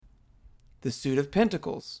The Suit of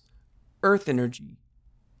Pentacles, Earth energy,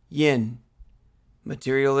 Yin.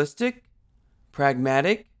 Materialistic,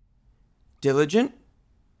 pragmatic, diligent,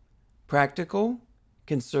 practical,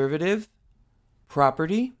 conservative,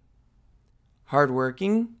 property,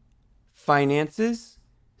 hardworking, finances,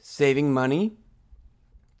 saving money,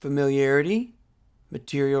 familiarity,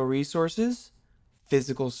 material resources,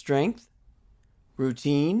 physical strength,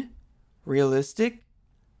 routine, realistic,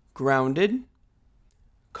 grounded,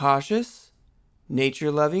 cautious,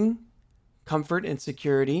 nature-loving, comfort and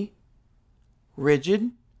security,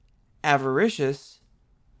 rigid, avaricious,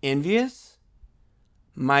 envious,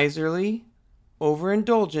 miserly,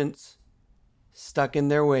 overindulgence, stuck in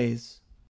their ways.